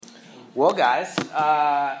Well, guys,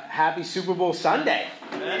 happy Super Bowl Sunday.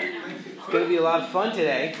 It's going to be a lot of fun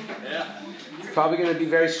today. It's probably going to be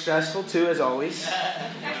very stressful, too, as always.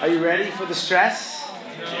 Are you ready for the stress?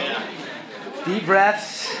 Deep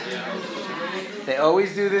breaths. They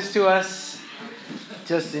always do this to us.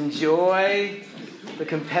 Just enjoy the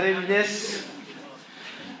competitiveness.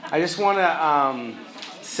 I just want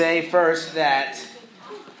to say first that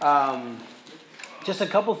just a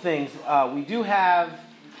couple things. We do have,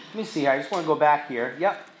 let me see here, I just want to go back here.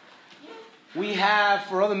 Yep. We have,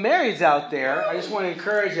 for all the marrieds out there, I just want to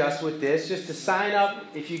encourage us with this, just to sign up,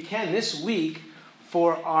 if you can, this week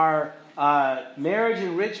for our Marriage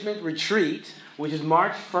Enrichment Retreat, which is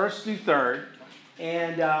March 1st through 3rd.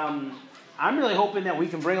 And I'm really hoping that we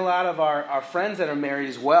can bring a lot of our friends that are married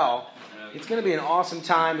as well. It's going to be an awesome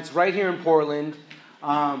time. It's right here in Portland.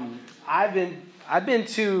 I've been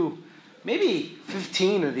to maybe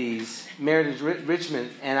 15 of these marriage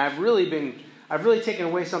enrichment, and I've really taken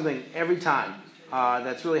away something every time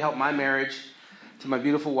that's really helped my marriage. To my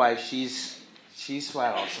beautiful wife, she's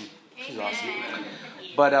flat awesome. She's awesome.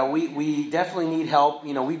 But we definitely need help.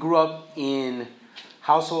 You know, we grew up in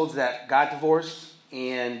households that got divorced,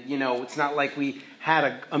 and it's not like we had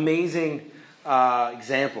an amazing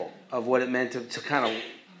example of what it meant to kind of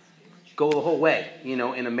go the whole way, in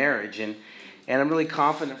a marriage. And I'm really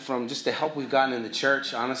confident from just the help we've gotten in the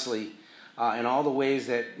church, honestly, and all the ways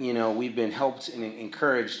that, we've been helped and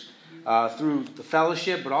encouraged through the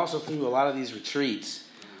fellowship, but also through a lot of these retreats.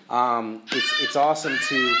 It's awesome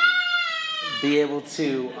to be able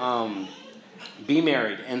to be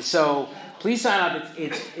married. And so please sign up.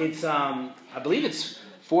 It's I believe it's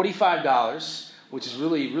 $45, which is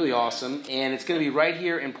really, really awesome. And it's going to be right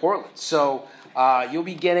here in Portland. So you'll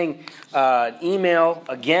be getting an email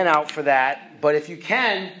again out for that. But if you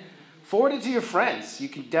can, forward it to your friends. You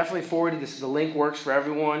can definitely forward it. The link works for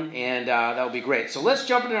everyone, and that would be great. So let's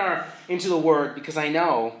jump into the Word, because I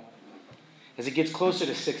know as it gets closer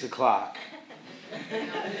to 6 o'clock,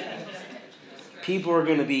 people are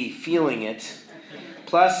going to be feeling it.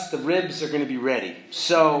 Plus, the ribs are going to be ready.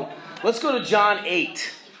 So let's go to John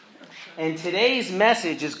 8. And today's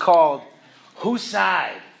message is called, "Whose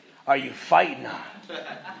Side Are You Fighting On?"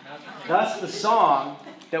 That's the song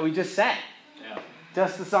that we just sang.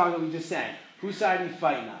 That's the song that we just sang. Whose side are you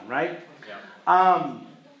fighting on, right? Yeah.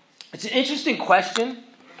 It's an interesting question.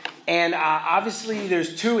 And obviously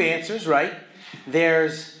there's two answers, right?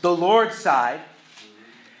 There's the Lord's side.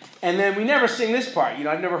 And then we never sing this part.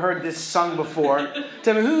 I've never heard this sung before.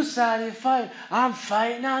 Tell me, whose side are you fighting? I'm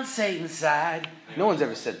fighting on Satan's side. No one's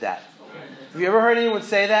ever said that. Have you ever heard anyone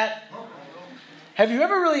say that? Have you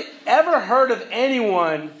ever heard of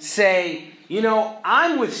anyone say,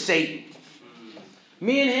 I'm with Satan.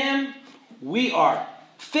 Me and him, we are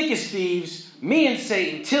thick as thieves. Me and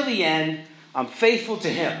Satan, till the end, I'm faithful to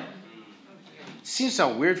him. It seems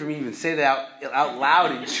so weird for me to even say that out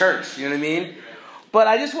loud in church, you know what I mean? But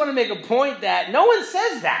I just want to make a point that no one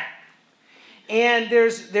says that. And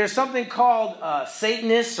there's something called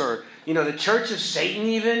Satanists, or, the Church of Satan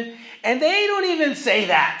even, and they don't even say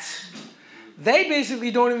that. They basically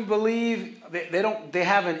don't even believe, they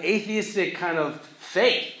have an atheistic kind of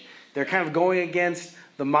faith. They're kind of going against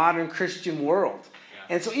the modern Christian world.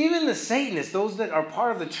 Yeah. And so even the Satanists, those that are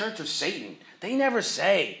part of the Church of Satan, they never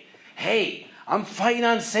say, hey, I'm fighting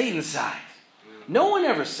on Satan's side. No one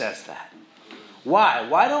ever says that. Why?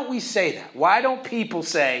 Why don't we say that? Why don't people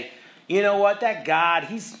say, you know what, that God,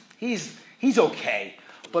 he's okay.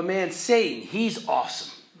 But man, Satan, he's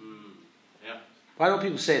awesome. Yeah. Why don't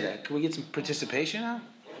people say that? Can we get some participation now?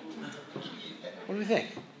 What do we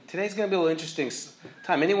think? Today's going to be a little interesting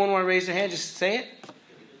time. Anyone want to raise their hand? Just say it.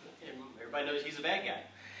 Everybody knows he's the bad guy.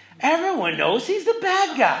 Everyone knows he's the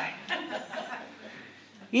bad guy.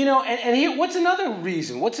 And here, what's another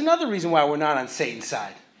reason? What's another reason why we're not on Satan's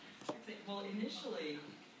side? Well, initially,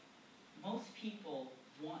 most people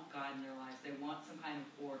want God in their lives. They want some kind of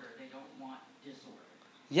order. They don't want disorder.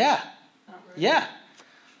 Yeah. Yeah.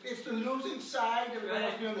 It's the losing side that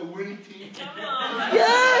wants to be on the winning team.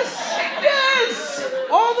 Yes.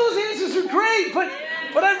 All those answers are great, but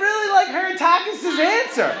I really like Harutakis'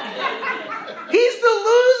 answer. He's the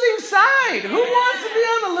losing side. Who wants to be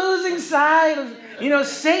on the losing side of,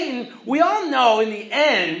 Satan? We all know in the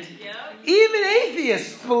end, even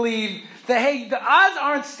atheists believe that, hey, the odds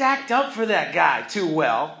aren't stacked up for that guy too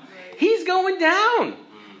well. He's going down.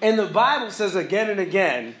 And the Bible says again and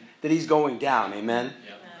again that he's going down. Amen?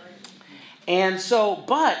 And so,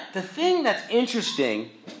 but the thing that's interesting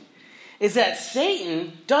is that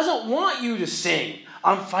Satan doesn't want you to sing,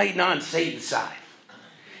 I'm fighting on Satan's side.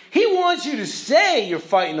 He wants you to say you're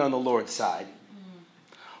fighting on the Lord's side.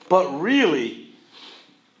 But really,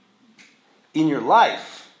 in your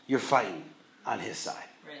life, you're fighting on his side.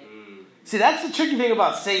 Right. See, that's the tricky thing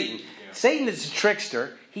about Satan. Yeah. Satan is a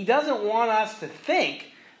trickster. He doesn't want us to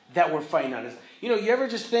think that we're fighting on his. You ever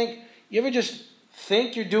just think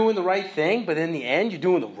you're doing the right thing, but in the end you're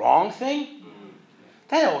doing the wrong thing?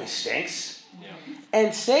 That always stinks. Yeah.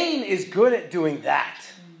 And Satan is good at doing that.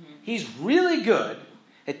 He's really good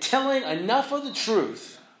at telling enough of the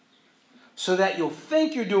truth so that you'll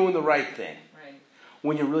think you're doing the right thing Right.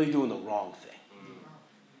 when you're really doing the wrong thing.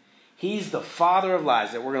 He's the father of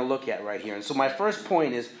lies that we're going to look at right here. And so my first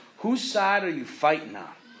point is, whose side are you fighting on?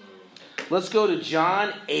 Let's go to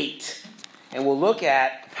John 8. And we'll look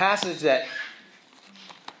at a passage that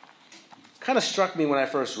kind of struck me when I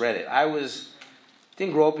first read it.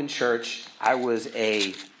 Didn't grow up in church. I was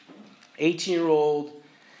a 18-year-old.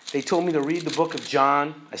 They told me to read the book of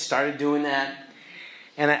John. I started doing that.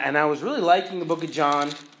 And I was really liking the book of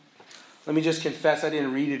John. Let me just confess, I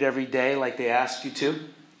didn't read it every day like they asked you to.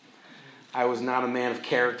 I was not a man of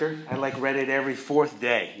character. I read it every fourth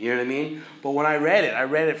day. You know what I mean? But when I read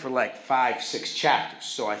it for 5-6 chapters.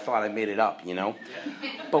 So I thought I made it up,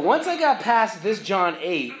 But once I got past this John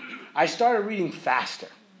 8, I started reading faster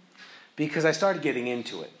because I started getting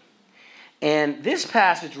into it. And this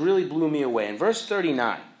passage really blew me away. In verse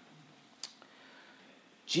 39,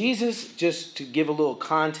 Jesus, just to give a little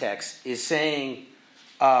context, is saying,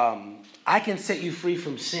 I can set you free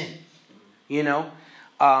from sin.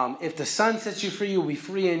 If the Son sets you free, you'll be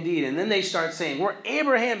free indeed. And then they start saying, we're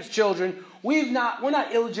Abraham's children. We're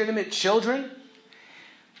not illegitimate children.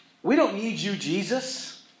 We don't need you,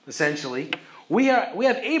 Jesus, essentially. We have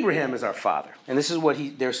Abraham as our father. And this is what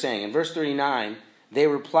they're saying. In verse 39, they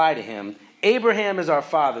reply to him, Abraham is our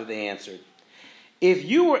father, they answered. If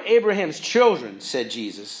you were Abraham's children, said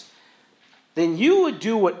Jesus, then you would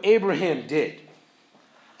do what Abraham did.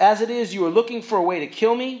 As it is, you are looking for a way to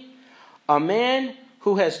kill me, a man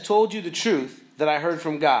who has told you the truth that I heard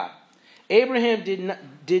from God. Abraham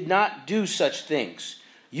did not do such things.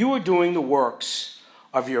 You are doing the works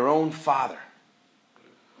of your own father.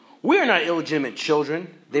 We are not illegitimate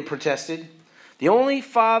children, they protested. The only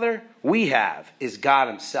father we have is God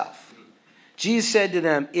himself. Jesus said to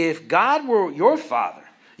them, if God were your father,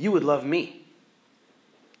 you would love me.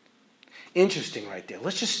 Interesting right there.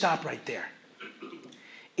 Let's just stop right there.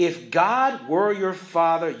 If God were your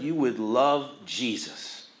father, you would love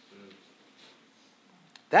Jesus.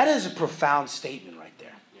 That is a profound statement right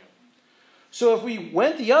there. So if we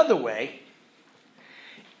went the other way,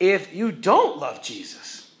 if you don't love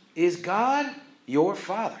Jesus, is God your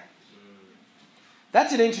father?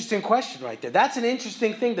 That's an interesting question right there. That's an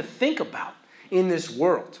interesting thing to think about in this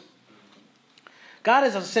world. God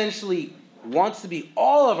is essentially wants to be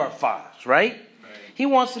all of our fathers, right? He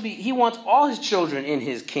wants all his children in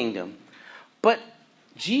his kingdom. But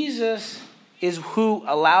Jesus is who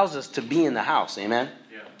allows us to be in the house. Amen?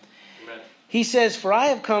 Yeah. Amen. He says, for I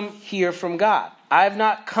have come here from God. I have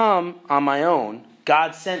not come on my own.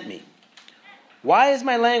 God sent me. Why is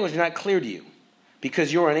my language not clear to you?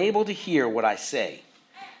 Because you're unable to hear what I say.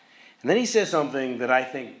 And then he says something that I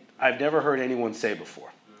think I've never heard anyone say before.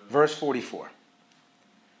 Verse 44.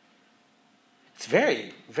 It's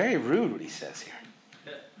very, very rude what he says here.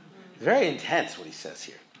 Very intense what he says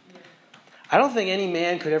here. I don't think any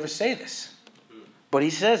man could ever say this. But he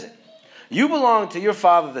says it. You belong to your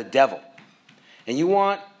father, the devil. And you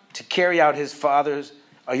want to carry out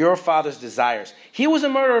your father's desires. He was a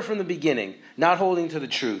murderer from the beginning, not holding to the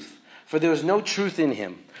truth. For there is no truth in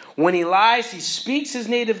him. When he lies, he speaks his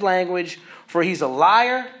native language. For he's a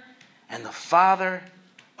liar and the father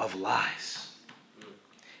of lies.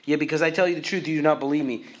 Yet because I tell you the truth, you do not believe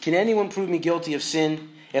me. Can anyone prove me guilty of sin?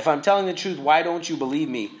 If I'm telling the truth, why don't you believe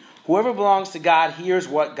me? Whoever belongs to God hears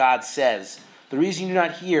what God says. The reason you do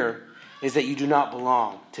not hear is that you do not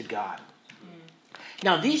belong to God.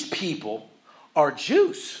 Now, these people are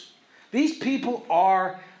Jews. These people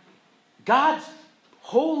are God's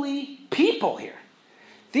holy people here.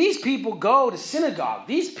 These people go to synagogue.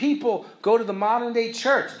 These people go to the modern day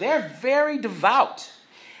church. They're very devout.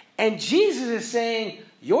 And Jesus is saying,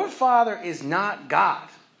 your father is not God.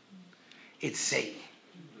 It's Satan.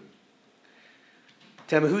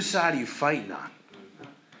 Tell me, whose side are you fighting on?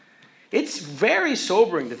 It's very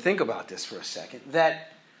sobering to think about this for a second,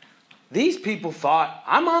 that these people thought,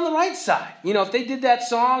 I'm on the right side. If they did that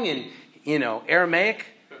song in, Aramaic,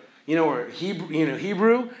 or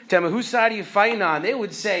Hebrew, tell me, whose side are you fighting on? They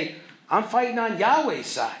would say, I'm fighting on Yahweh's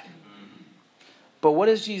side. But what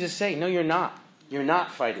does Jesus say? No, you're not. You're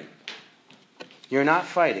not fighting. You're not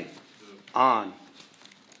fighting on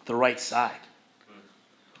the right side.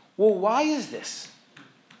 Well, why is this?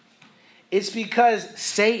 It's because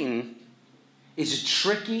Satan is a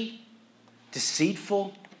tricky,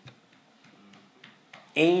 deceitful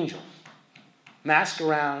angel masked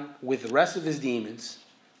around with the rest of his demons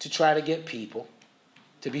to try to get people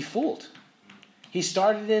to be fooled. He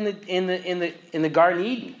started in the Garden of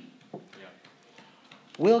Eden.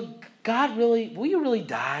 Will you really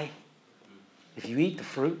die if you eat the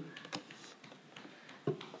fruit?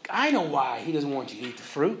 I know why he doesn't want you to eat the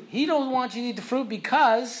fruit. He doesn't want you to eat the fruit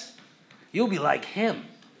because you'll be like him.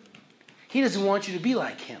 He doesn't want you to be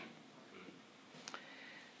like him.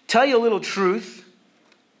 Tell you a little truth,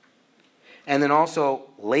 and then also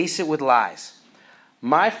lace it with lies.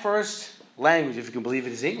 My first language, if you can believe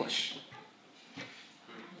it, is English.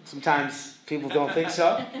 Sometimes people don't think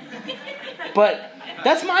so. But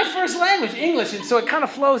that's my first language, English, and so it kind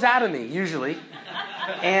of flows out of me, usually.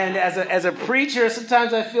 And as a preacher,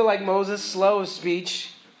 sometimes I feel like Moses, slow of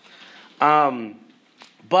speech.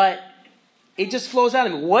 But it just flows out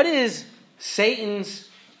of me. What is Satan's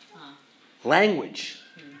language?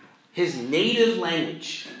 His native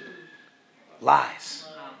language? Lies.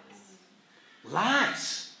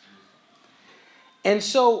 Lies. And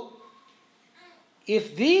so,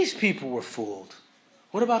 if these people were fooled,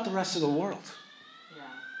 what about the rest of the world? Yeah.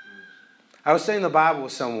 I was studying the Bible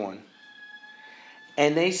with someone,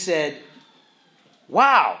 and they said,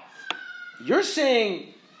 wow,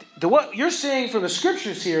 what you're saying from the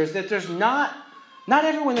scriptures here is that there's not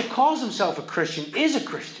everyone that calls himself a Christian is a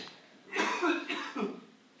Christian.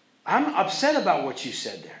 I'm upset about what you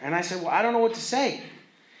said there. And I said, well, I don't know what to say.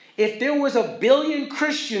 If there was 1 billion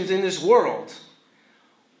Christians in this world,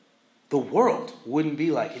 the world wouldn't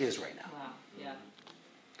be like it is right now. Wow. Yeah.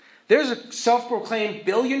 There's a self-proclaimed 1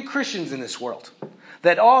 billion Christians in this world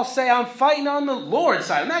that all say, I'm fighting on the Lord's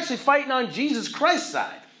side. I'm actually fighting on Jesus Christ's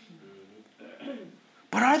side.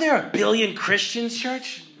 But are there 1 billion Christians,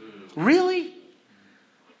 church? Really?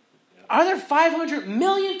 Are there 500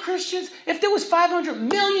 million Christians? If there was 500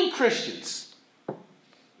 million Christians,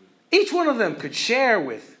 each one of them could share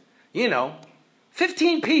with,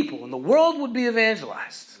 15 people, and the world would be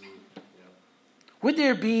evangelized. Would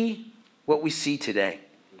there be what we see today?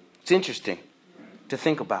 It's interesting to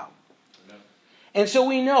think about. And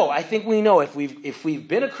so I think we know, if we've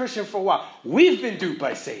been a Christian for a while, we've been duped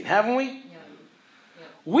by Satan, haven't we? Yeah.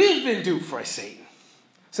 We've been duped by Satan.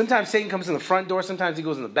 Sometimes Satan comes in the front door. Sometimes he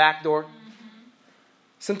goes in the back door.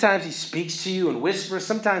 Sometimes he speaks to you and whispers.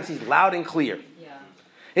 Sometimes he's loud and clear. Yeah.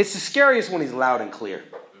 It's the scariest when he's loud and clear.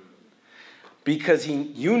 Because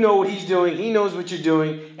you know what he's doing. He knows what you're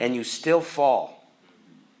doing. And you still fall.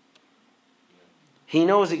 He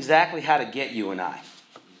knows exactly how to get you and I.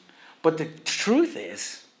 But the truth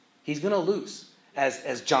is, he's going to lose.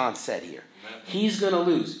 As John said here. He's going to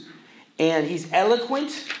lose. And he's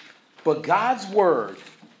eloquent. But God's word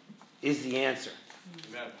is the answer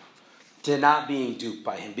to not being duped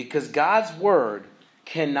by him. Because God's word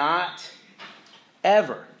cannot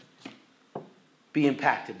ever be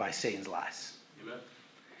impacted by Satan's lies. Amen.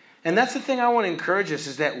 And that's the thing I want to encourage us,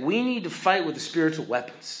 is that we need to fight with the spiritual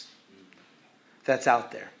weapons that's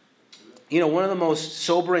out there. One of the most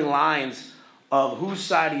sobering lines of whose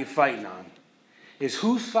side are you fighting on is,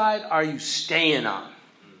 whose side are you staying on?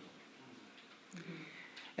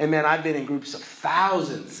 And man, I've been in groups of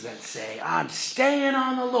thousands that say, I'm staying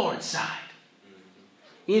on the Lord's side.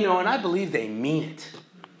 And I believe they mean it.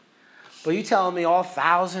 But you telling me all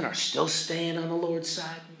 1,000 are still staying on the Lord's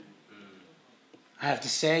side? I have to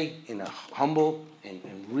say, in a humble and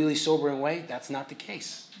really sobering way, that's not the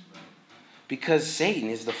case. Because Satan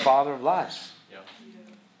is the father of lies.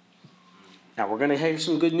 Now, we're going to hear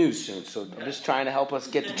some good news soon, so I'm just trying to help us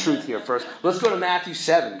get the truth here first. Let's go to Matthew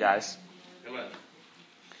 7, guys.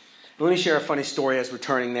 Let me share a funny story as we're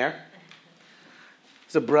turning there.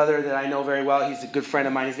 There's a brother that I know very well. He's a good friend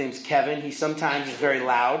of mine. His name's Kevin. He sometimes is very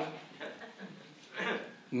loud.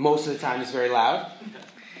 Most of the time he's very loud.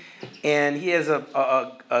 And he has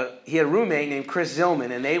he had a roommate named Chris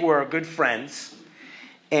Zillman, and they were good friends.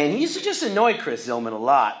 And he used to just annoy Chris Zillman a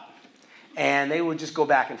lot. And they would just go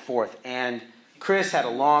back and forth. And Chris had a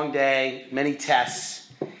long day, many tests.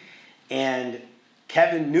 And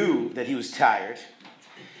Kevin knew that he was tired.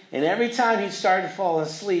 And every time he started to fall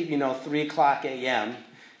asleep, 3 o'clock a.m.,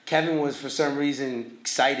 Kevin was, for some reason,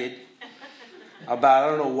 excited about, I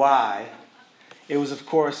don't know why. It was, of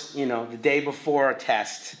course, the day before a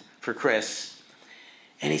test for Chris.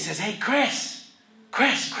 And he says, hey, Chris.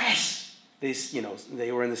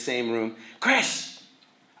 They were in the same room. Chris,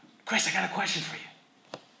 I got a question for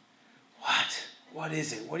you. What? What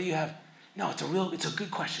is it? What do you have? No, it's a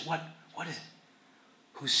good question. What is it?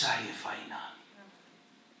 Whose side are you fighting on?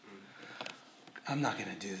 I'm not going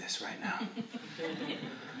to do this right now.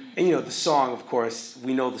 And you know, the song, of course,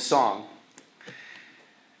 we know the song.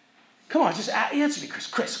 Come on, just answer me, Chris.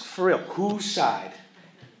 Chris, for real, whose side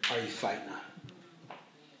are you fighting on?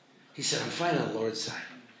 He said, I'm fighting on the Lord's side.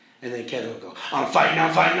 And then Kevin would go, I'm fighting.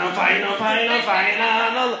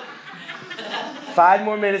 5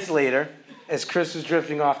 more minutes later, as Chris was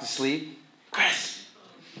drifting off to sleep,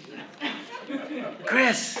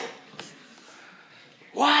 Chris,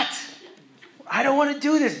 what? I don't want to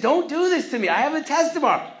do this. Don't do this to me. I have a test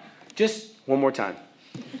tomorrow. Just one more time.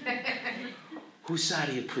 Whose side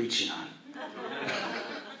are you preaching on?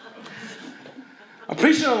 I'm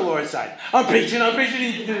preaching on the Lord's side. I'm preaching.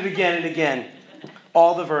 He did it again and again.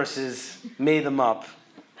 All the verses, made them up.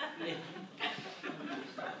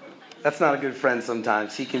 That's not a good friend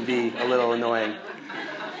sometimes. He can be a little annoying.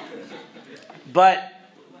 But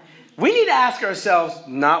we need to ask ourselves,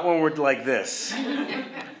 not when we're like this, when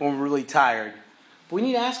we're really tired, but we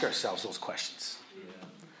need to ask ourselves those questions.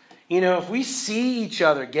 You know, if we see each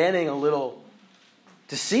other getting a little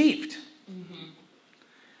deceived,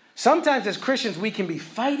 sometimes as Christians we can be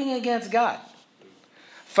fighting against God.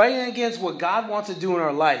 Fighting against what God wants to do in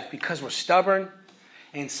our life because we're stubborn,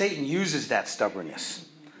 and Satan uses that stubbornness.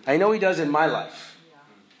 I know he does in my life.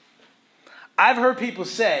 I've heard people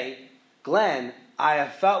say, Glenn, I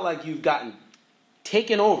have felt like you've gotten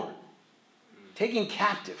taken over, taken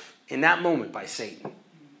captive in that moment by Satan.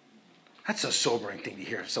 That's a sobering thing to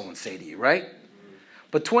hear someone say to you, right?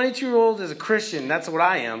 But 22-year-old as a Christian, that's what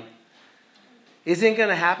I am, isn't going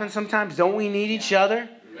to happen sometimes. Don't we need each other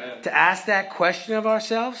to ask that question of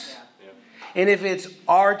ourselves? And if it's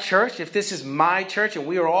our church, if this is my church and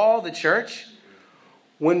we are all the church,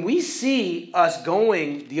 when we see us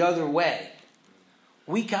going the other way,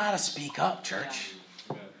 we got to speak up, church.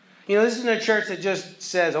 You know, this isn't a church that just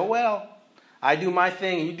says, oh, well, I do my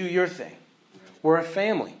thing and you do your thing. We're a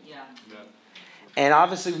family. And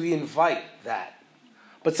obviously we invite that.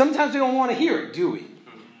 But sometimes we don't want to hear it, do we?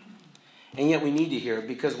 And yet we need to hear it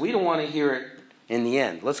because we don't want to hear it in the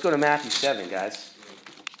end. Let's go to Matthew 7, guys.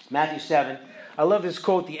 Matthew 7. I love this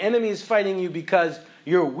quote. The enemy is fighting you because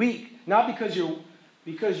you're weak. Not because you're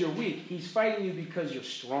weak. He's fighting you because you're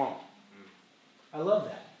strong. I love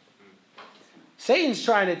that. Satan's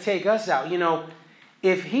trying to take us out. You know,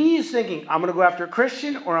 if he's thinking, I'm going to go after a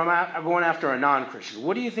Christian or I'm going after a non-Christian,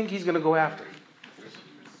 what do you think he's going to go after?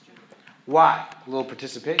 Why? A little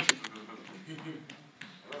participation.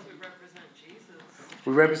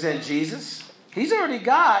 We represent Jesus. He's already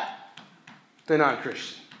got the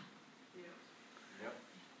non-Christian.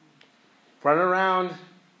 Running around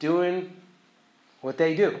doing what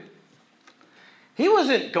they do. He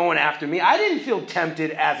wasn't going after me. I didn't feel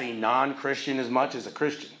tempted as a non-Christian as much as a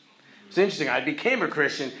Christian. It's interesting. I became a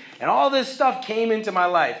Christian, and all this stuff came into my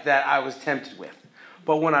life that I was tempted with.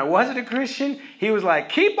 But when I wasn't a Christian, he was like,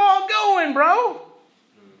 keep on going, bro.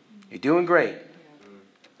 You're doing great.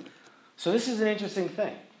 So this is an interesting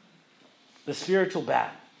thing. The spiritual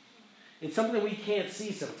battle. It's something we can't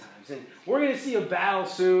see sometimes. And we're going to see a battle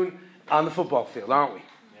soon on the football field, aren't we?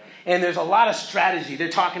 And there's a lot of strategy. They're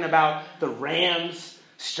talking about the Rams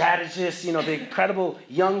strategist, you know, the incredible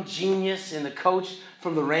young genius and the coach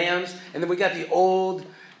from the Rams. And then we got the old,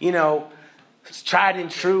 you know, tried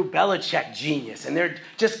and true Belichick genius. And they're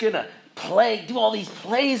just going to do all these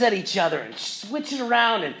plays at each other and switch it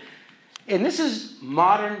around. And this is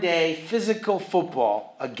modern day physical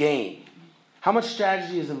football, a game. How much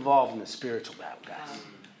strategy is involved in the spiritual battle, guys?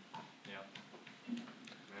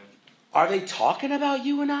 Are they talking about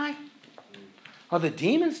you and I? Are the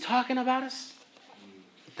demons talking about us?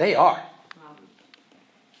 They are.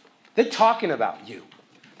 They're talking about you.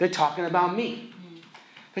 They're talking about me.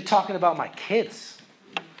 They're talking about my kids.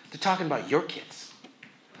 They're talking about your kids.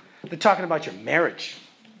 They're talking about your marriage.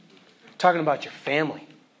 They're talking about your family.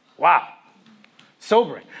 Wow.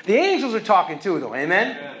 Sobering. The angels are talking too, though.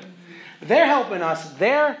 Amen? They're helping us.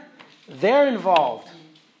 They're involved,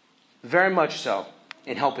 very much so,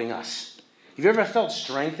 in helping us. Have you ever felt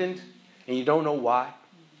strengthened and you don't know why?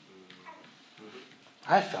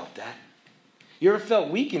 I felt that. You ever felt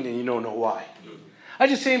weakened and you don't know why? I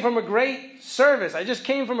just came from a great service. I just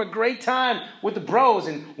came from a great time with the bros,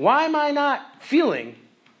 and why am I not feeling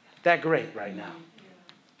that great right now?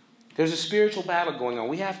 There's a spiritual battle going on.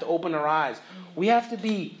 We have to open our eyes. We have to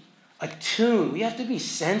be attuned. We have to be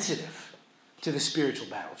sensitive to the spiritual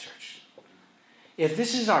battle, church. If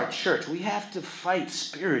this is our church, we have to fight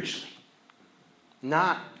spiritually,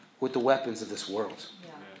 not with the weapons of this world. Yeah.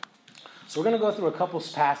 So we're going to go through a couple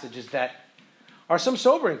passages that are some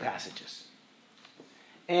sobering passages.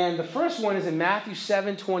 And the first one is in Matthew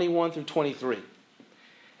 7, 21 through 23.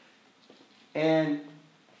 And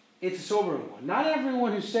it's a sobering one. Not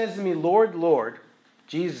everyone who says to me, Lord, Lord,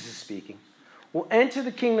 Jesus is speaking, will enter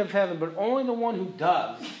the kingdom of heaven, but only the one who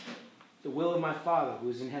does the will of my Father who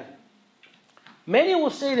is in heaven. Many will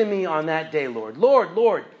say to me on that day, Lord, Lord,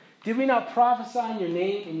 Lord, did we not prophesy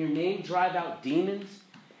in your name drive out demons,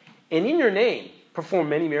 and in your name perform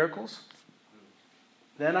many miracles?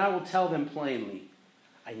 Then I will tell them plainly,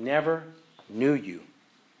 I never knew you.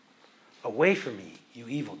 Away from me, you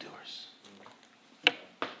evildoers.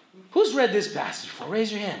 Who's read this passage before?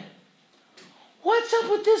 Raise your hand. What's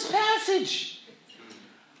up with this passage?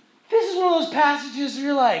 This is one of those passages where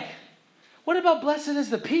you're like, what about blessed is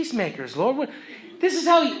the peacemakers, Lord? This is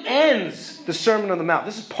how he ends the Sermon on the Mount.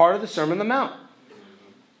 This is part of the Sermon on the Mount.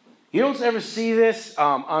 You don't ever see this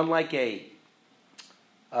on like a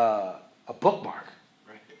bookmark.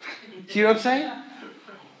 See what I'm saying?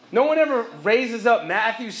 No one ever raises up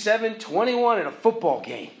Matthew 7:21 in a football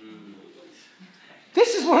game.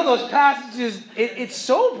 This is one of those passages, it's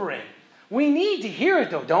sobering. We need to hear it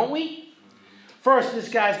though, don't we? First, this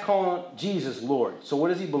guy's calling Jesus Lord. So what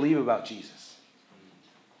does he believe about Jesus?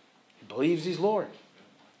 He believes he's Lord.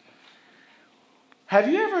 Have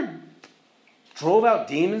you ever drove out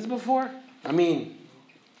demons before? I mean,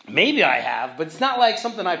 maybe I have, but it's not like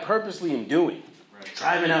something I purposely am doing.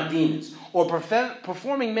 Driving out demons. Or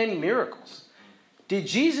performing many miracles. Did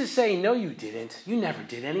Jesus say, no, you didn't? You never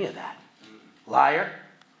did any of that. Liar.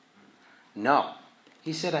 No.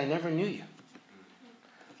 He said, I never knew you.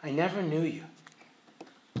 I never knew you.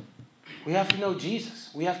 We have to know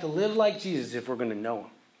Jesus. We have to live like Jesus if we're going to know him.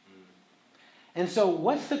 And so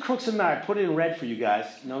what's the crux of the matter? I put it in red for you guys.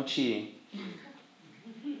 No cheating.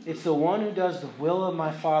 It's the one who does the will of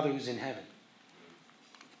my Father who's in heaven.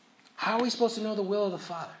 How are we supposed to know the will of the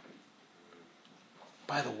Father?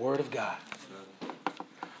 By the Word of God.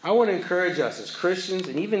 I want to encourage us as Christians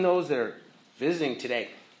and even those that are visiting today,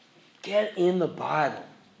 get in the Bible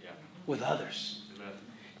with others.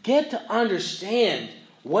 Get to understand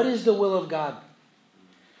what is the will of God.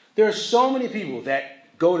 There are so many people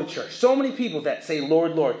that go to church, so many people that say,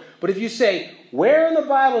 Lord, Lord. But if you say, where in the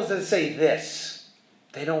Bible does it say this?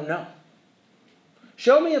 They don't know.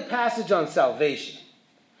 Show me a passage on salvation.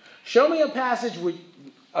 Show me a passage which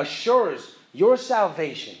assures your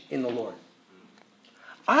salvation in the Lord.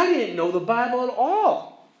 I didn't know the Bible at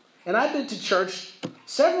all. And I've been to church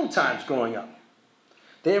several times growing up.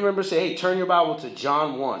 They remember saying, hey, turn your Bible to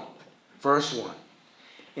John 1, verse 1.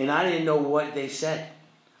 And I didn't know what they said.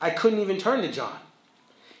 I couldn't even turn to John.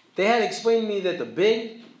 They had explained to me that the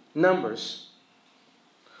big numbers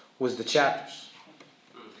was the chapters.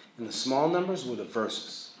 And the small numbers were the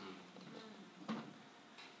verses.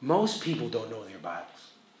 Most people don't know their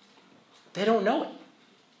Bibles. They don't know it.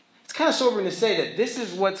 It's kind of sobering to say that this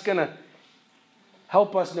is what's going to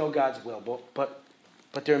help us know God's will. But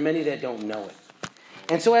there are many that don't know it.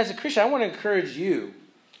 And so as a Christian, I want to encourage you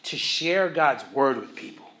to share God's word with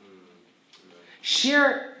people.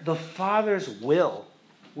 Share the Father's will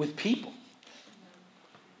with people.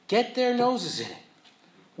 Get their noses in it.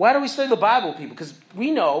 Why do we study the Bible, people? Because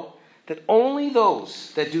we know that only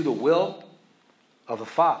those that do the will of the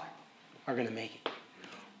Father are going to make it.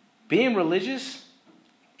 Being religious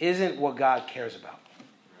isn't what God cares about.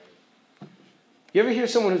 You ever hear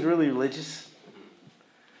someone who's really religious?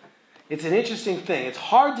 It's an interesting thing. It's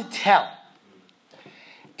hard to tell.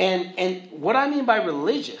 And what I mean by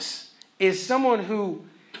religious is someone who,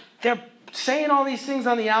 they're saying all these things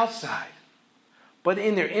on the outside, but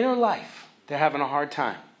in their inner life, they're having a hard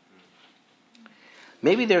time.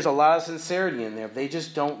 Maybe there's a lot of sincerity in there, but they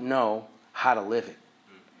just don't know how to live it.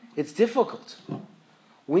 It's difficult.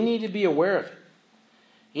 We need to be aware of it.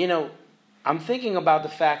 You know, I'm thinking about the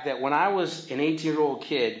fact that when I was an 18-year-old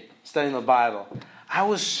kid studying the Bible, I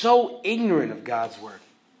was so ignorant of God's Word.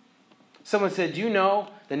 Someone said, do you know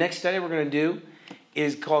the next study we're going to do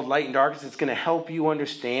is called Light and Darkness? It's going to help you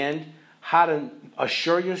understand how to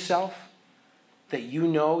assure yourself that you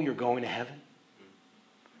know you're going to heaven.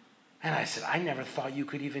 And I said, I never thought you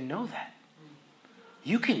could even know that.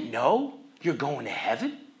 You can know you're going to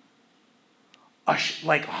heaven?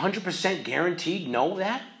 Like 100% guaranteed know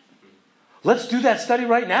that? Let's do that study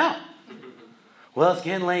right now. Well, it's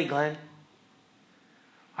getting late, Glenn.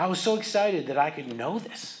 I was so excited that I could know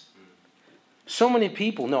this. So many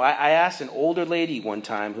people. No, I asked an older lady one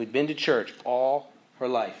time who'd been to church all her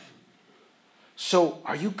life. So,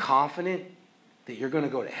 are you confident that you're going to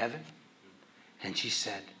go to heaven? And she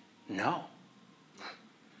said, no.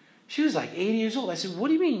 She was like 80 years old. I said, what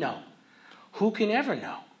do you mean no? Who can ever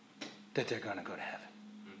know that they're going to go to heaven?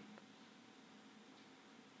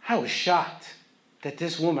 I was shocked that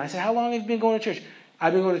this woman, I said, how long have you been going to church?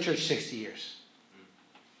 I've been going to church 60 years.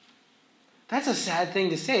 That's a sad thing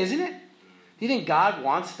to say, isn't it? Do you think God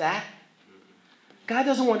wants that? God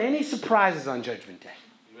doesn't want any surprises on Judgment Day.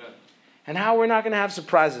 Amen. And how we're not going to have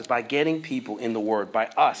surprises? By getting people in the Word, by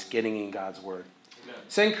us getting in God's Word.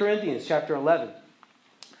 Amen. 2 Corinthians chapter 11.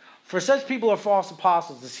 For such people are false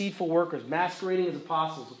apostles, deceitful workers, masquerading as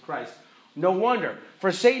apostles of Christ. No wonder,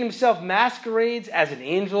 for Satan himself masquerades as an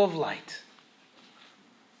angel of light.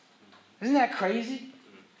 Isn't that crazy?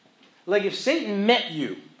 Like if Satan met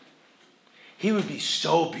you, he would be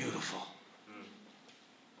so beautiful.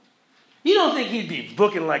 You don't think he'd be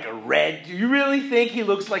looking like a red? Do you really think he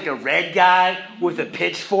looks like a red guy with a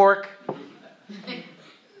pitchfork?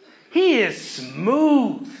 He is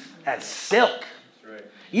smooth as silk. Right.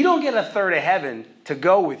 You don't get a third of heaven to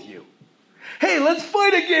go with you. Hey, let's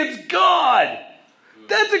fight against God.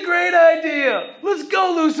 That's a great idea. Let's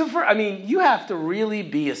go, Lucifer. I mean, you have to really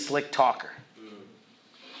be a slick talker.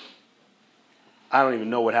 I don't even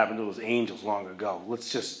know what happened to those angels long ago.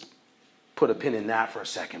 Let's just put a pin in that for a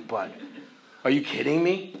second. But are you kidding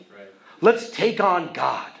me? Right. Let's take on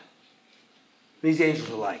God. These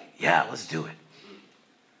angels are like, yeah, let's do it.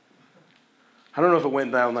 I don't know if it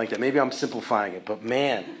went down like that. Maybe I'm simplifying it. But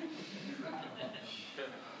man,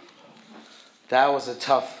 that was a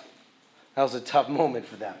tough moment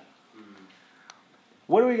for them.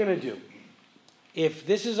 What are we going to do? If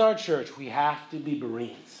this is our church, we have to be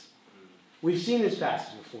Bereans. We've seen this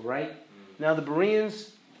passage before, right? Now the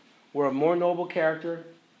Bereans were of more noble character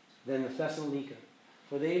than the Thessalonica.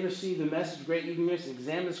 For they received the message of great eagerness and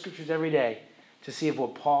examined the scriptures every day to see if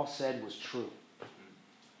what Paul said was true.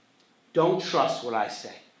 Don't trust what I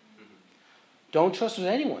say. Don't trust what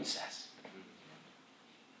anyone says.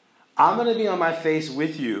 I'm going to be on my face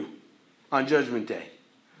with you on Judgment Day,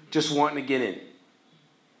 just wanting to get in.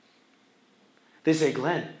 They say,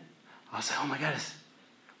 Glenn. I'll say, oh my goodness.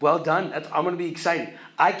 Well done. I'm going to be excited.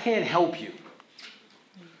 I can't help you.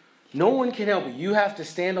 No one can help you. You have to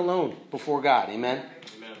stand alone before God. Amen?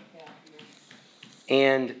 Amen.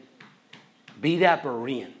 And be that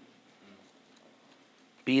Berean.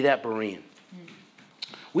 Be that Berean.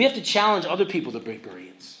 We have to challenge other people to be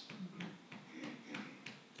Bereans.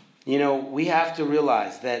 You know, we have to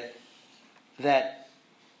realize that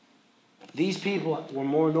these people were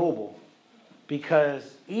more noble because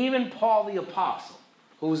even Paul the Apostle,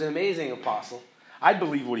 who was an amazing apostle, I'd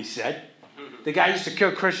believe what he said. The guy used to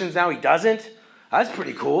kill Christians, now he doesn't. That's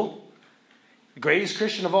pretty cool. The greatest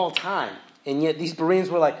Christian of all time. And yet these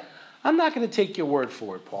Bereans were like, I'm not going to take your word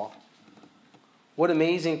for it, Paul. What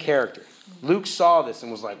amazing character. Luke saw this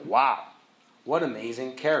and was like, wow, what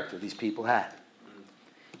amazing character these people had.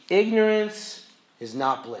 Ignorance is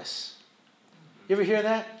not bliss. You ever hear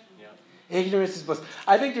that? Yeah. Ignorance is bliss.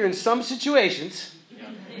 I think there are in some situations,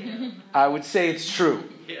 I would say it's true.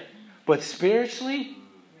 Yeah. But spiritually,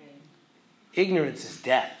 ignorance is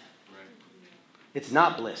death. Right. It's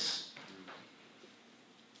not bliss.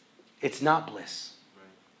 It's not bliss. Right.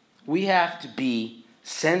 We have to be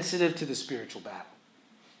sensitive to the spiritual battle.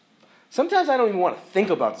 Sometimes I don't even want to think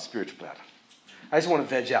about the spiritual battle. I just want to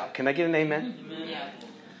veg out. Can I get an amen? Amen. Yeah.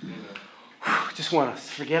 Just want to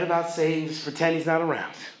forget about Satan. Just pretend he's not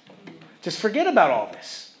around. Just forget about all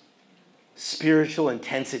this spiritual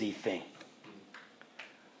intensity thing.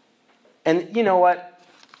 And you know what?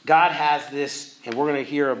 God has this, and we're going to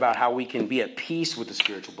hear about how we can be at peace with the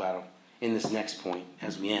spiritual battle in this next point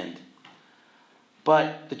as we end.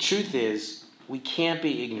 But the truth is, we can't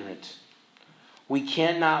be ignorant. We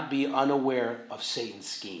cannot be unaware of Satan's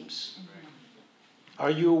schemes. Are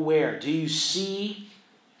you aware? Do you see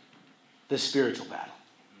the spiritual battle?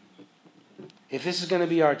 If this is going to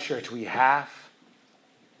be our church, we have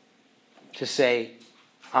to say,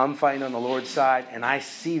 I'm fighting on the Lord's side, and I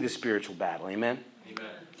see the spiritual battle. Amen?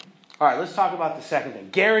 Amen. All right, let's talk about the second thing.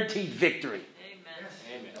 Guaranteed victory.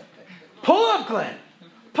 Amen. Pull up, Glenn.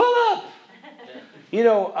 Pull up. You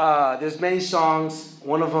know, there's many songs.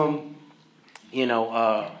 One of them,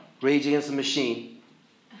 Rage Against the Machine.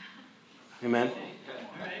 Amen.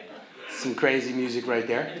 Some crazy music right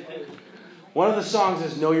there. One of the songs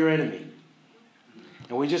is Know Your Enemy.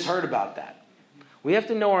 And we just heard about that. We have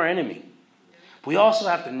to know our enemy. We also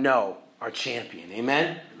have to know our champion.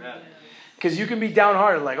 Amen? Because you can be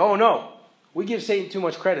downhearted like, oh no. We give Satan too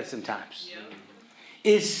much credit sometimes. Yeah.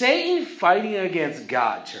 Is Satan fighting against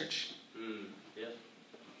God, church? Yeah.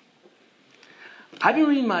 I've been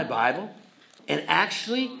reading my Bible, and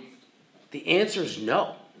actually, the answer is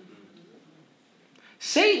no.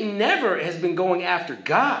 Satan never has been going after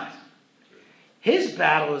God. His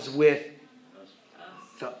battle is with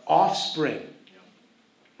the offspring,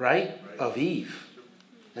 right, of Eve.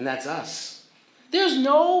 And that's us. There's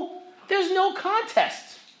no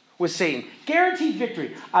contest with Satan. Guaranteed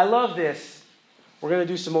victory. I love this. We're going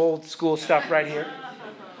to do some old school stuff right here.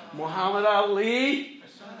 Muhammad Ali,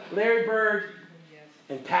 Larry Bird,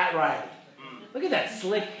 and Pat Riley. Look at that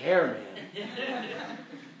slick hair, man.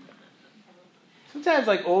 Sometimes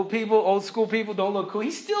like old school people don't look cool.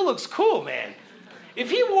 He still looks cool, man.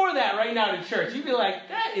 If he wore that right now to church, you'd be like,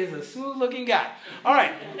 that is a smooth-looking guy. All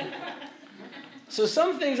right. So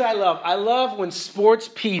some things I love. I love when sports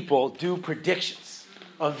people do predictions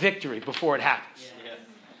of victory before it happens. Yeah.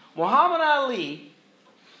 Muhammad Ali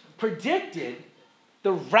predicted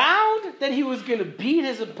the round that he was going to beat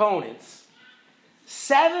his opponents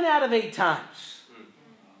 7 out of 8 times.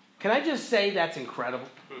 Can I just say that's incredible?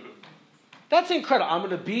 That's incredible. I'm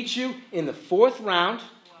going to beat you in the 4th round.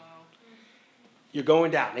 You're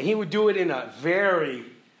going down. And he would do it in a very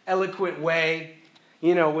eloquent way,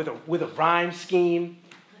 with a rhyme scheme.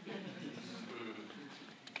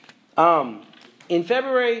 In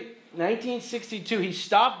February 1962, he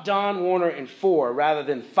stopped Don Warner in 4 rather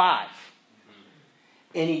than 5.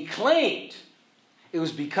 And he claimed it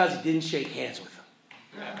was because he didn't shake hands with him.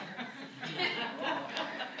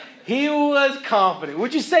 He was confident.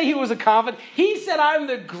 Would you say he was a confident? He said, I'm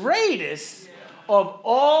the greatest of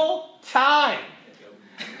all time.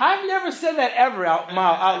 I've never said that ever out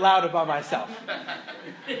loud about myself. I'm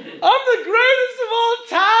the greatest of all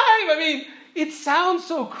time. I mean, it sounds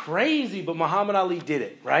so crazy, but Muhammad Ali did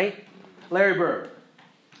it, right? Larry Bird.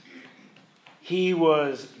 They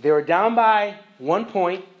were down by 1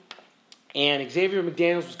 point, and Xavier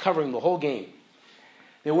McDaniels was covering the whole game.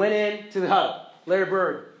 They went in to the huddle. Larry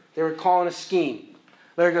Bird, they were calling a scheme.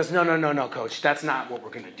 Larry goes, no, coach, that's not what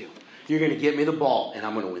we're going to do. You're going to get me the ball, and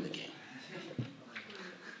I'm going to win the game.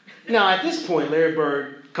 Now, at this point, Larry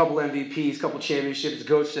Bird, a couple MVPs, a couple championships, the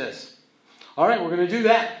coach says, all right, we're going to do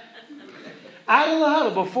that. Out of the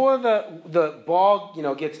huddle, before the ball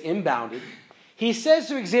gets inbounded, he says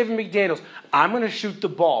to Xavier McDaniels, I'm going to shoot the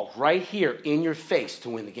ball right here in your face to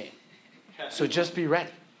win the game. So just be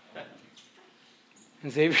ready.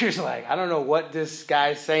 And Xavier's like, I don't know what this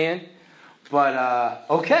guy's saying, but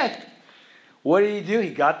okay. What did he do?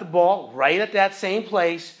 He got the ball right at that same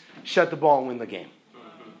place, shut the ball, and win the game.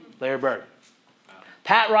 Larry Bird.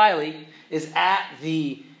 Pat Riley is at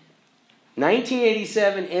the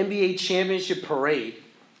 1987 NBA Championship Parade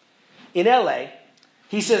in LA.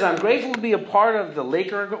 He says, I'm grateful to be a part of the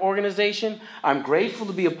Laker organization. I'm grateful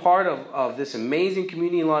to be a part of this amazing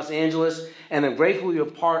community in Los Angeles. And I'm grateful to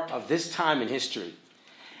be a part of this time in history.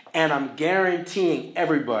 And I'm guaranteeing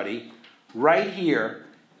everybody right here,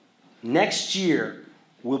 next year,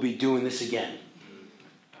 we'll be doing this again.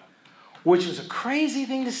 Which was a crazy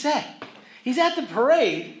thing to say. He's at the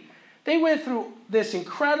parade. They went through this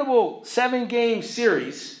incredible 7-game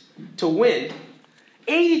series to win.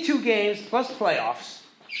 82 games plus playoffs.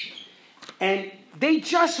 And they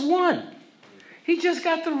just won. He just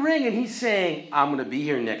got the ring and he's saying, I'm going to be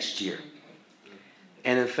here next year.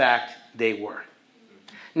 And in fact, they were.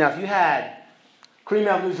 Now, if you had Kareem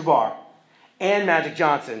Abdul-Jabbar and Magic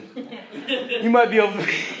Johnson, you might be able to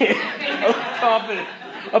be confident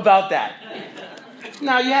about that.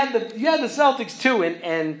 Now, you had the Celtics too,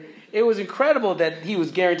 and it was incredible that he was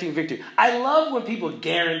guaranteeing victory. I love when people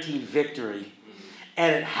guarantee victory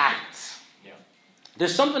and it happens. Yeah.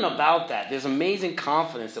 There's something about that. There's amazing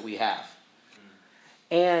confidence that we have.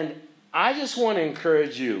 And I just want to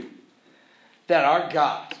encourage you that our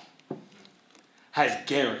God has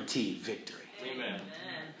guaranteed victory. Amen.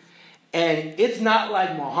 And it's not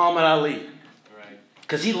like Muhammad Ali,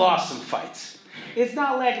 because he lost some fights. It's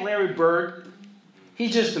not like Larry Bird.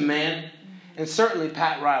 He's just a man. And certainly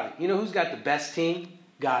Pat Riley. You know who's got the best team?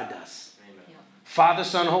 God does. Amen. Father,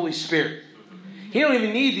 Son, Holy Spirit. He don't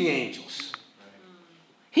even need the angels.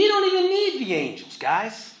 He don't even need the angels,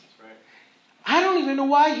 guys. I don't even know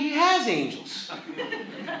why he has angels.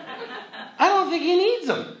 I don't think he needs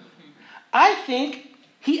them. I think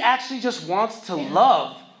he actually just wants to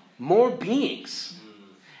love more beings.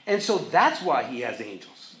 And so that's why he has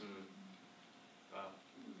angels.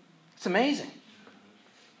 It's amazing.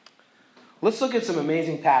 Let's look at some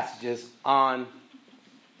amazing passages on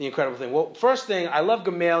the incredible thing. Well, first thing, I love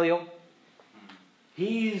Gamaliel.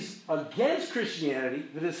 He's against Christianity.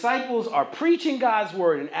 The disciples are preaching God's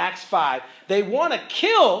word in Acts 5. They want to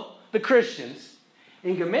kill the Christians.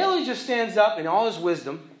 And Gamaliel just stands up in all his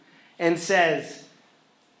wisdom and says,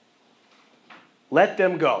 let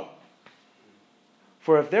them go.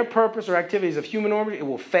 For if their purpose or activities of human order, it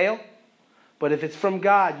will fail. But if it's from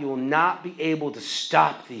God, you will not be able to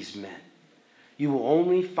stop these men. You will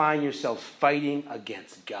only find yourselves fighting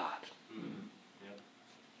against God.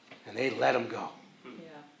 And they let them go.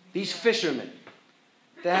 these fishermen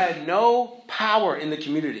that had no power in the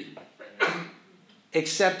community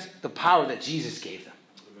except the power that Jesus gave them.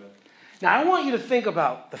 Now, I want you to think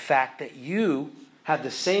about the fact that you have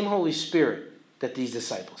the same Holy Spirit that these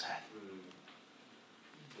disciples had.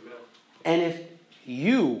 And if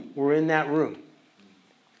you were in that room,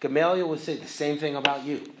 Gamaliel would say the same thing about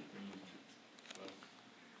you.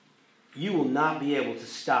 You will not be able to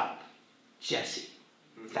stop Jesse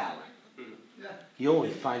Fowler. You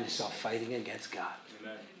only find yourself fighting against God.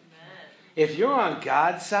 If you're on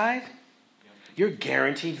God's side, you're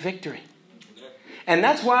guaranteed victory. And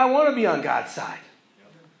that's why I want to be on God's side.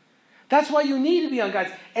 That's why you need to be on God's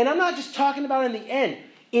side. And I'm not just talking about in the end.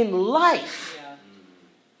 In life,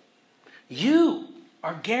 you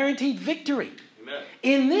are guaranteed victory. Amen.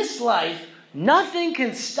 In this life, nothing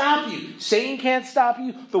can stop you. Satan can't stop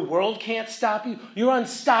you. The world can't stop you. You're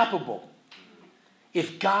unstoppable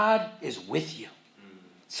if God is with you.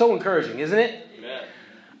 So encouraging, isn't it? Amen.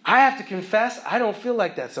 I have to confess, I don't feel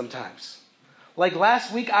like that sometimes. Like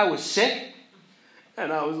last week, I was sick,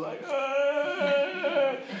 and I was like,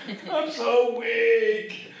 I'm so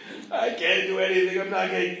weak. I can't do anything. I'm not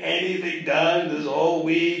getting anything done this whole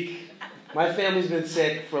week. My family's been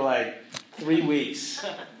sick for like 3 weeks.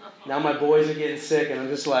 Now my boys are getting sick, and I'm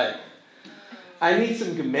just like, I need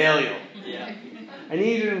some Gamaliel. Yeah. I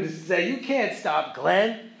need him to say, you can't stop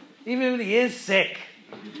Glenn, even if he is sick.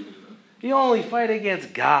 You only fight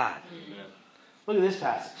against God. Look at this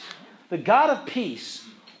passage. The God of peace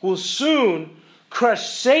will soon crush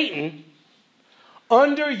Satan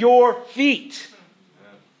under your feet.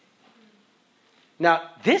 Now,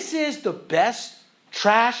 this is the best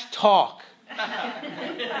trash talk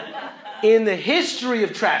in the history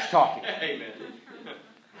of trash talking. Amen.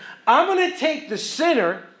 I'm going to take the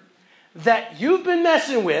sinner that you've been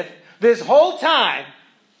messing with this whole time,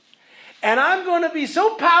 and I'm going to be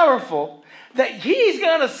so powerful that he's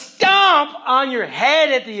going to stomp on your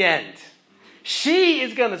head at the end. She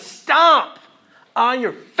is going to stomp on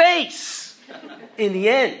your face in the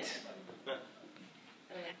end.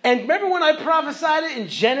 And remember when I prophesied it in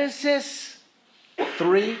Genesis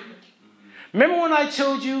 3? Remember when I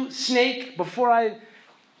told you, snake, before I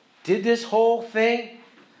did this whole thing,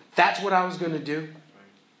 that's what I was going to do?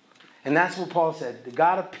 And that's what Paul said, the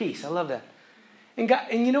God of peace. I love that.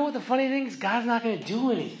 And you know what the funny thing is? God's not going to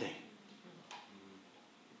do anything.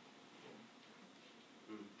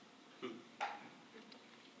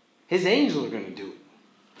 His angels are going to do it.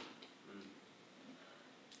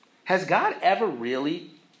 Has God ever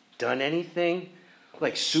really done anything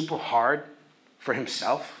like super hard for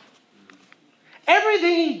himself?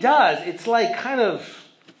 Everything he does, it's like kind of,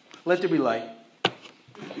 let there be light.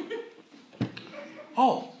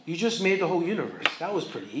 Oh, you just made the whole universe. That was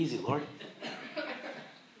pretty easy, Lord.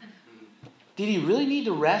 Did he really need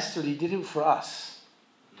to rest, or did he did it for us?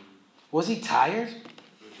 Was he tired?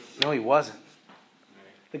 No, he wasn't.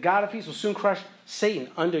 The God of peace will soon crush Satan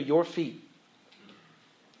under your feet.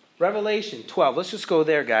 Revelation 12. Let's just go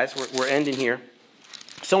there, guys. We're ending here.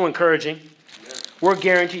 So encouraging. We're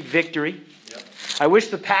guaranteed victory. I wish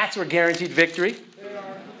the Pats were guaranteed victory.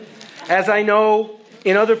 As I know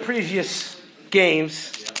in other previous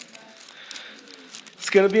games, it's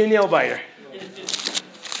going to be a nail biter.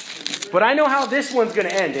 But I know how this one's going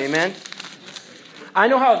to end, amen? I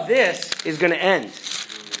know how this is going to end.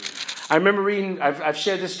 I remember reading, I've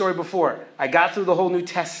shared this story before. I got through the whole New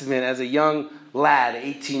Testament as a young lad,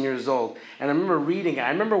 18 years old. And I remember reading it. I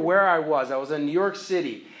remember where I was. I was in New York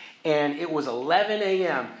City. And it was 11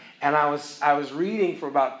 a.m. And I was reading for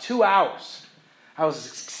about 2 hours. I was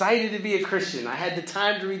excited to be a Christian. I had the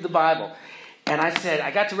time to read the Bible. And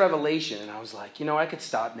I got to Revelation. And I was like, I could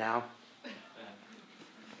stop now.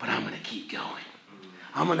 But I'm going to keep going.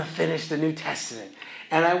 I'm going to finish the New Testament.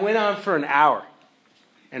 And I went on for an hour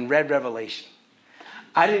and read Revelation.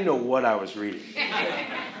 I didn't know what I was reading.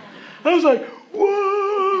 I was like,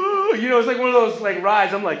 whoa! It's like one of those like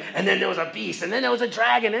rides. I'm like, and then there was a beast, and then there was a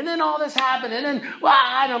dragon, and then all this happened, and then, and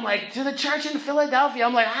I'm like, to the church in Philadelphia.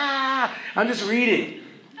 I'm like, I'm just reading.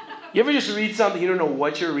 You ever just read something, you don't know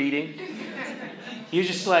what you're reading? You're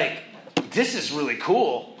just like, this is really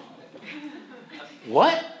cool.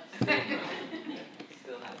 What?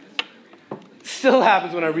 Still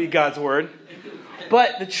happens when I read God's word.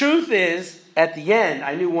 But the truth is, at the end,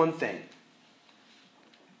 I knew one thing.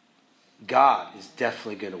 God is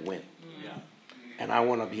definitely going to win. And I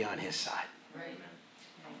want to be on his side.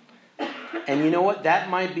 And you know what? That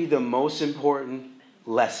might be the most important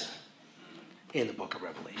lesson in the book of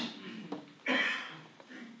Revelation.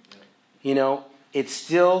 It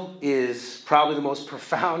still is probably the most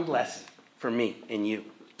profound lesson for me and you.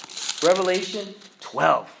 Revelation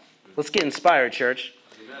 12. Let's get inspired, church.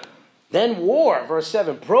 Then war, verse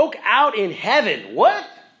 7, broke out in heaven. What?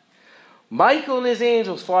 Michael and his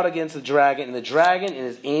angels fought against the dragon, and the dragon and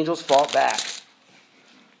his angels fought back.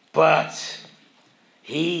 But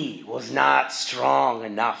he was not strong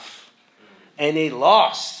enough, and they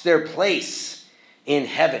lost their place in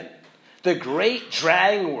heaven. The great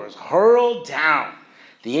dragon was hurled down,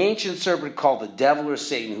 the ancient serpent called the devil or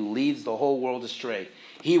Satan, who leads the whole world astray.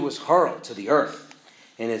 He was hurled to the earth,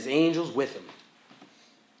 and his angels with him.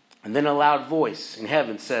 And then a loud voice in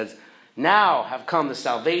heaven says, now have come the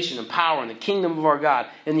salvation and power and the kingdom of our God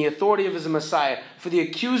and the authority of his Messiah. For the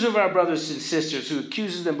accuser of our brothers and sisters, who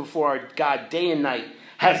accuses them before our God day and night,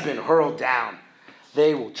 has been hurled down.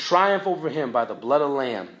 They will triumph over him by the blood of the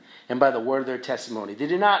Lamb and by the word of their testimony. They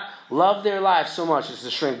did not love their lives so much as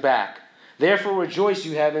to shrink back. Therefore rejoice,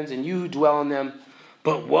 you heavens, and you who dwell in them.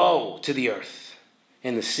 But woe to the earth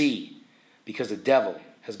and the sea, because the devil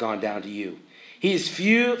has gone down to you. He is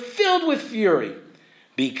filled with fury,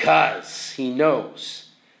 because he knows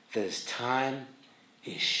that his time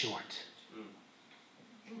is short.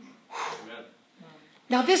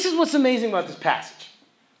 Now, this is what's amazing about this passage.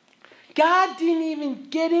 God didn't even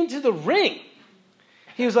get into the ring.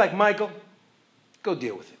 He was like, Michael, go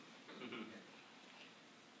deal with it.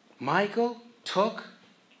 Michael talk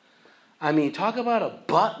about a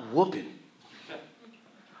butt whooping.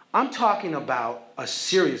 I'm talking about a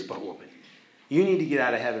serious butt whooping. You need to get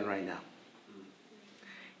out of heaven right now.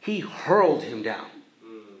 He hurled him down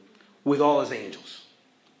with all his angels.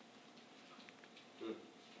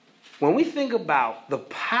 When we think about the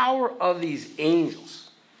power of these angels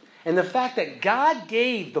and the fact that God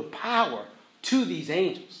gave the power to these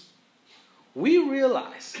angels, we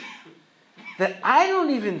realize that I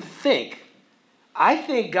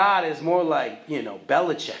think God is more like,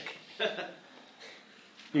 Belichick.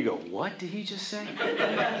 You go, what did he just say?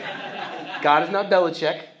 God is not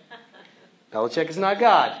Belichick. Belichick is not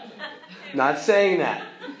God. Not saying that.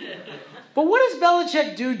 But what does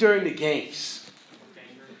Belichick do during the games?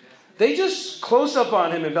 They just close up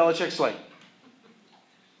on him and Belichick's like,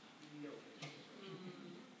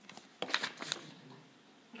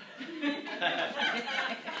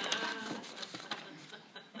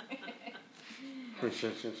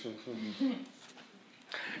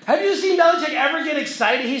 have you seen Belichick ever get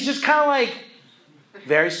excited? He's just kind of like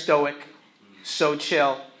very stoic, so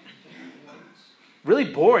chill. Really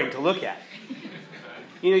boring to look at.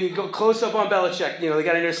 You go close up on Belichick, they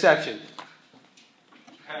got an interception.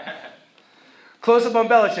 Close up on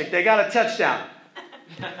Belichick, they got a touchdown.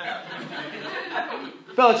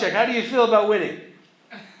 Belichick, how do you feel about winning?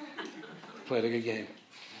 Played a good game.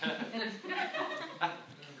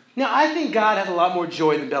 Now, I think God has a lot more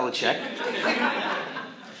joy than Belichick.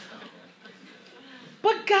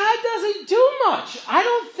 But God doesn't do much. I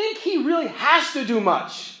don't think he really has to do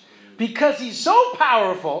much. Because he's so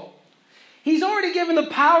powerful, he's already given the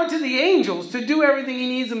power to the angels to do everything he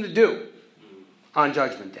needs them to do on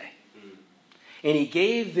Judgment Day. And he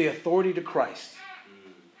gave the authority to Christ.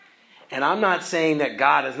 And I'm not saying that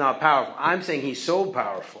God is not powerful. I'm saying he's so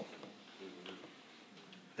powerful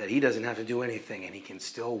that he doesn't have to do anything and he can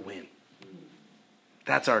still win.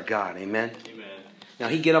 That's our God. Amen? Amen. Now,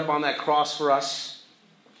 he get up on that cross for us,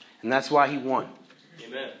 and that's why he won.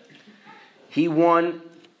 Amen. He won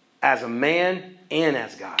as a man and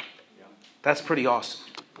as God. That's pretty awesome.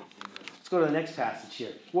 Let's go to the next passage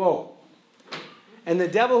here. Whoa. And the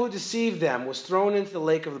devil who deceived them was thrown into the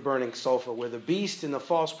lake of the burning sulfur, where the beast and the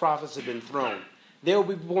false prophets have been thrown. They will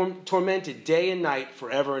be tormented day and night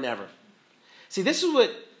forever and ever. See, this is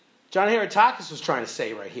what John Heritakis was trying to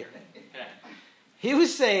say right here. He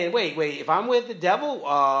was saying, wait, if I'm with the devil,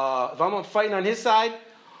 if I'm fighting on his side,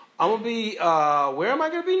 I'm going to be, where am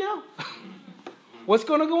I going to be now? What's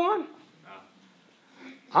going to go on?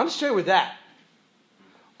 I'm straight with that.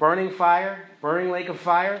 Burning fire, burning lake of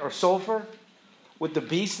fire or sulfur with the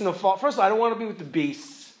beasts and the false. First of all, I don't want to be with the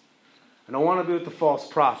beasts. I don't want to be with the false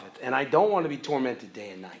prophet. And I don't want to be tormented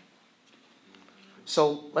day and night.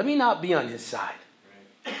 So let me not be on his side.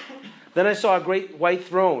 Then I saw a great white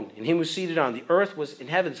throne, and him who was seated on. The earth was in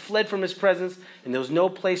heavens fled from his presence, and there was no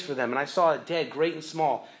place for them. And I saw a dead, great and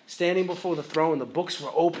small, standing before the throne, and the books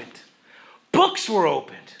were opened. Books were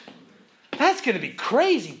opened. That's going to be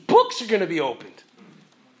crazy. Books are going to be opened.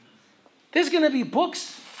 There's going to be books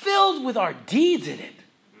filled with our deeds in it,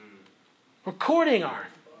 recording our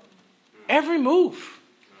every move.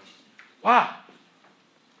 Wow. I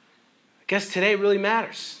guess today really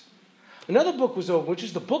matters. Another book was opened, which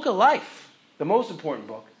is the book of life, the most important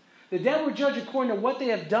book. The dead were judged according to what they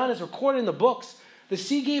have done as recorded in the books. The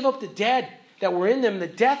sea gave up the dead that were in them, the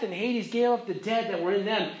death and Hades gave up the dead that were in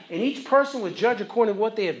them, and each person was judged according to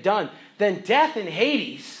what they have done. Then death and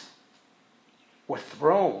Hades were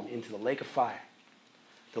thrown into the lake of fire.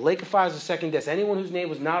 The lake of fire is the second death. Anyone whose name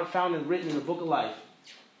was not found and written in the book of life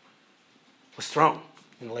was thrown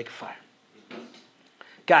in the lake of fire.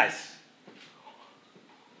 Guys,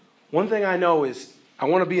 one thing I know is I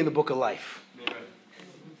want to be in the book of life.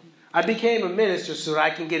 I became a minister so that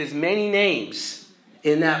I can get as many names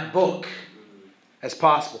in that book as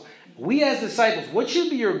possible. We as disciples, what should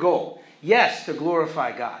be your goal? Yes, to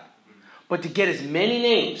glorify God, but to get as many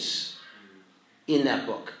names in that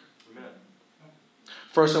book.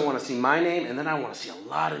 First, I want to see my name, and then I want to see a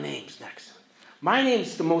lot of names next. My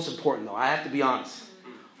name's the most important, though. I have to be honest.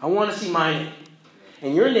 I want to see my name.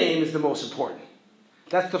 And your name is the most important.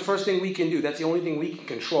 That's the first thing we can do. That's the only thing we can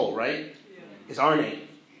control, right? Is our name.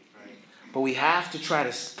 But we have to try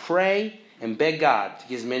to pray and beg God to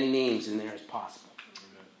get as many names in there as possible.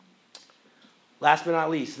 Last but not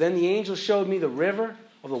least, then the angel showed me the river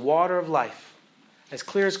of the water of life, as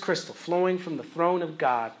clear as crystal, flowing from the throne of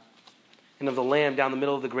God and of the Lamb down the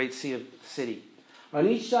middle of the great city. On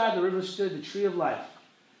each side of the river stood the tree of life,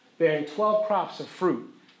 bearing 12 crops of fruit,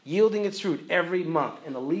 yielding its fruit every month,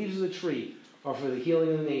 and the leaves of the tree are for the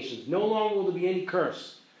healing of the nations. No longer will there be any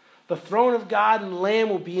curse. The throne of God and the Lamb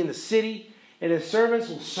will be in the city, and his servants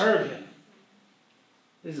will serve him.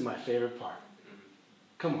 This is my favorite part.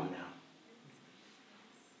 Come on now.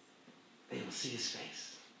 They will see his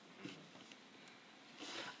face.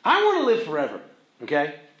 I want to live forever,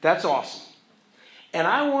 okay? That's awesome. And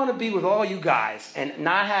I want to be with all you guys and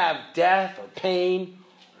not have death or pain.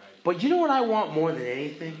 But you know what I want more than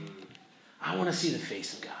anything? I want to see the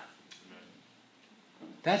face of God.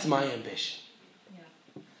 That's my ambition.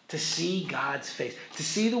 Yeah. To see God's face. To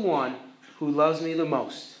see the one who loves me the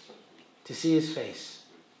most. To see his face.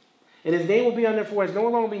 And his name will be on their foreheads. No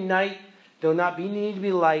longer be night. There will not need to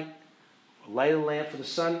be light. Or light a lamp for the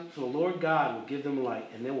sun. For the Lord God will give them light.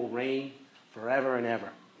 And they will reign forever and ever.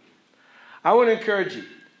 I want to encourage you.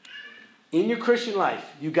 In your Christian life,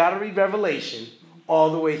 you got to read Revelation all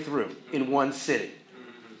the way through in one sitting.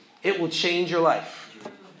 It will change your life.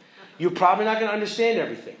 You're probably not going to understand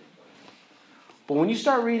everything. But when you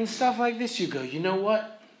start reading stuff like this, you go, you know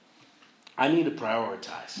what? I need to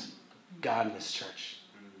prioritize God and his church.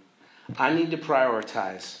 I need to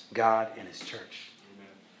prioritize God and his church.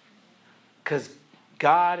 Because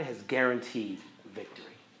God has guaranteed victory.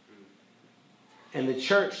 And the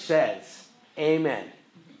church says, amen.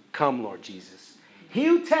 Come, Lord Jesus. He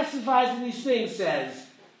who testifies to these things says,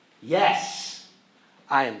 yes,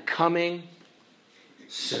 I am coming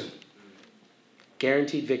soon.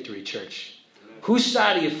 Guaranteed victory, church. Whose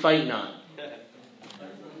side are you fighting on?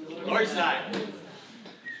 Lord's side.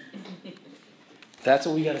 That's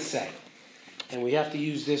what we got to say. And we have to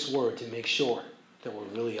use this word to make sure that we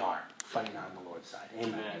really are fighting on the Lord's side.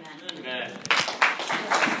 Amen. Amen.